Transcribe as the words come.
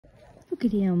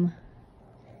Look at him.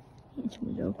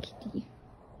 Handsome little kitty.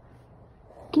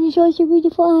 Can you show us your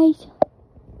beautiful eyes?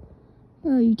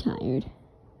 Or are you tired?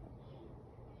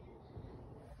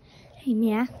 Hey,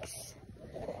 Max.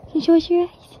 Can you show us your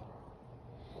eyes?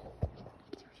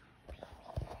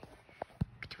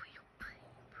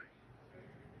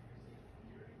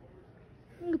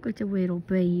 Look at the little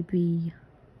baby.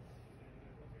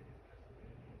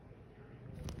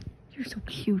 You're so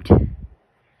cute.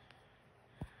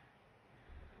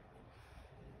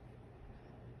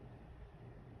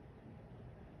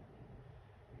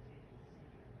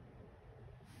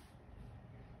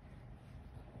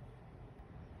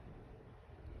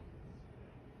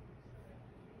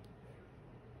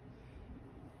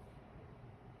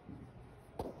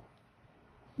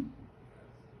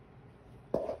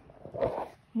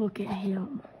 Look at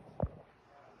him.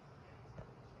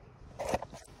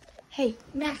 Hey,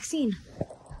 Maxine.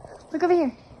 Look over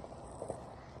here.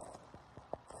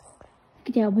 Look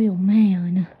at that little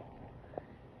man.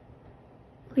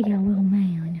 Look at that little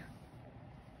man.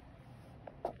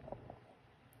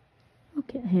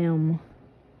 Look at him. Look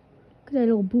at that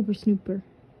little boober snooper.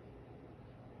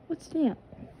 What's that?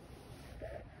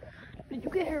 Did you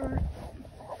get hurt?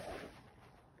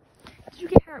 Did you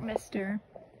get hurt, mister?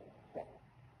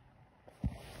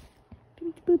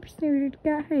 Booper snooper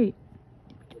got hurt.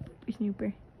 Booper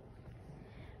snooper.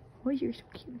 Oh, you're so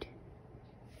cute.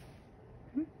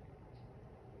 Hmm?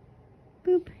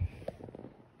 Boop.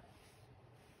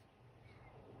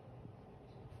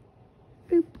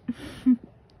 Boop.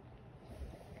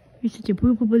 You're such a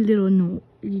boopable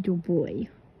little boy.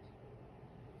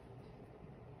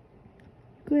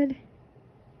 Good.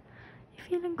 You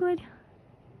feeling good?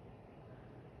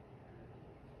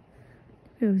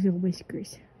 Those little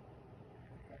whiskers.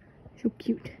 So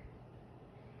cute.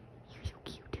 You're so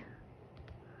cute.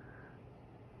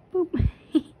 Boop.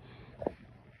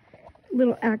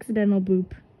 Little accidental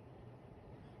boop.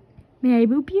 May I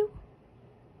boop you?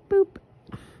 Boop.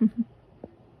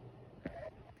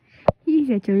 He's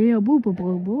such a little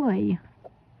boopable boy.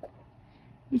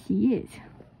 Yes, he is.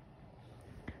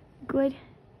 Good.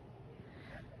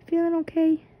 Feeling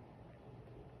okay?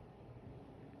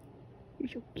 You're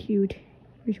so cute.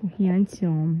 You're so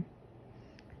handsome.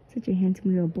 Such a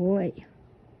handsome little boy.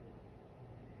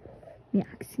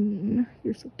 Maxine,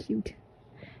 you're so cute.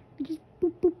 You just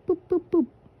boop, boop, boop, boop, boop.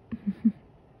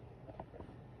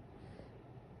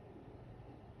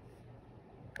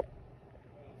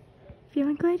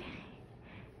 Feeling good?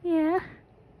 Yeah.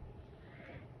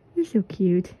 You're so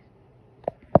cute.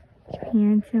 You're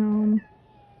handsome.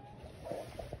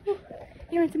 Oh,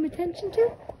 you want some attention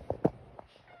too?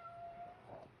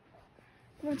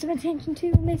 You want some attention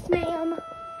too, Miss Ma'am?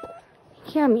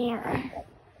 Come here.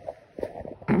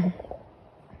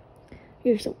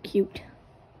 You're so cute.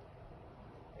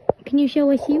 Can you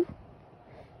show us you?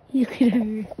 Look at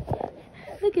her.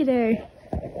 Look at her.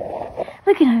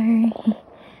 Look at her.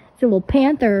 It's a little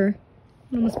panther.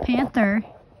 Little Miss Panther.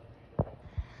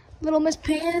 Little Miss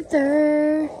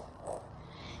Panther.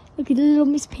 Look at the little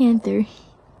Miss Panther.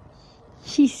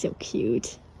 She's so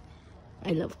cute.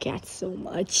 I love cats so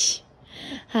much.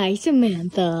 Hi,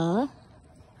 Samantha.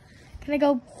 Can I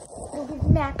go give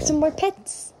Max some more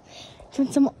pets?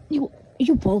 Want some?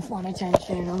 You both want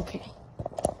attention, okay?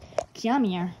 Come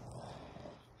here.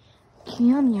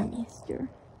 Come here, mister.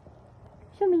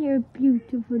 Show me your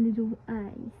beautiful little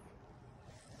eyes.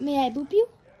 May I boop you?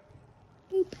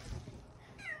 Boop.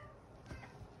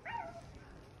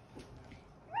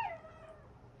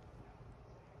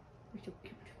 You're so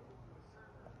cute.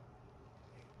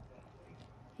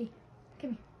 Hey,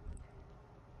 come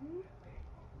here.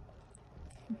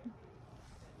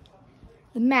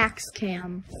 The Max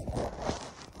Cam.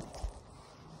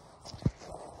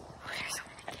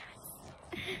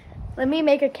 Let me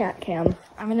make a cat cam.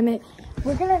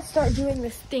 We're gonna start doing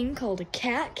this thing called a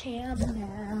cat cam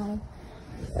now.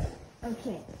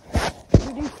 Okay,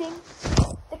 introducing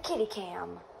the kitty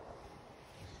cam.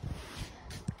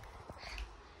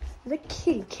 The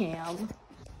kitty cam.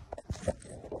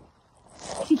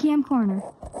 Kitty cam corner.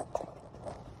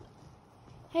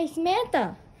 Hey,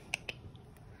 Samantha.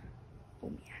 Oh,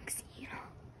 Maxine.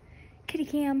 Kitty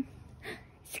cam.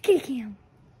 It's a kitty cam.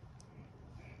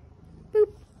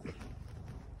 Boop.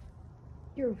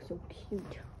 You're so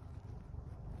cute.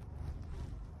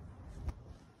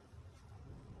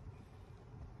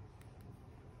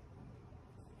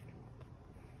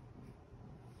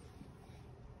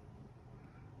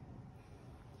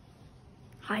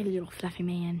 Hi, little fluffy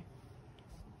man.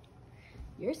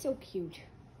 You're so cute.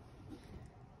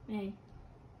 Hey.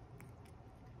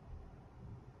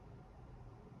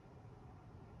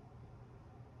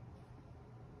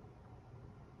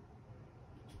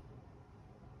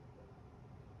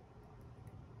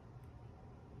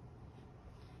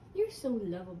 You're so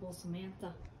lovable,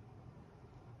 Samantha.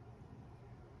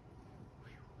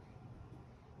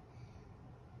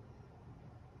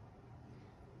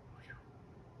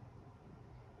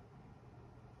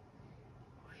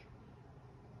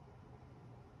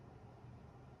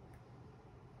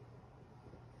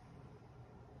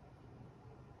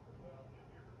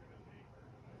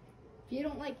 If you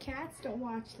don't like cats, don't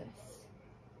watch this.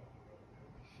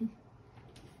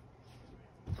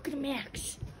 Look at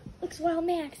Max. Looks wild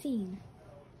Maxine.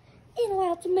 And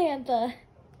wild Samantha.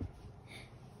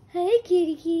 Hey,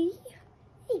 kitty kitty.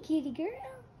 Hey, kitty girl.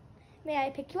 May I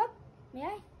pick you up? May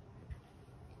I?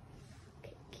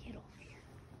 Okay, get over here.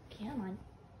 Come on.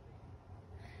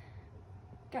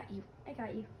 Got you. I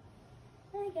got you.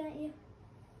 I got you.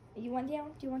 You want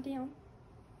down? Do you want down?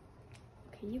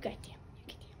 Okay, you got down. You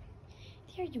get down.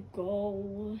 There you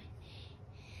go.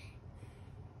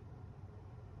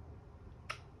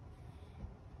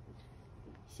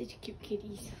 Such cute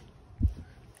kitties.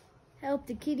 Help,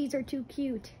 the kitties are too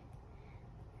cute.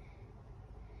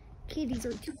 Kitties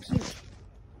are too cute.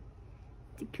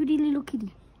 The cutie little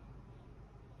kitty.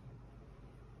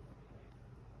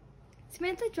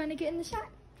 Samantha, trying to get in the shot?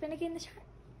 Trying to get in the shot?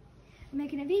 I'm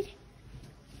making a vid.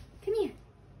 Come here.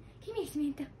 Come here,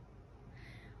 Samantha.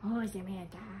 Oh,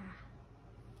 Samantha.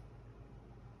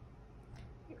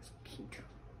 You're so cute.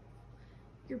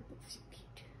 You're both so cute.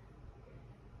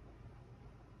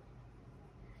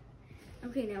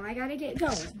 Okay, now I gotta get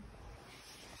going.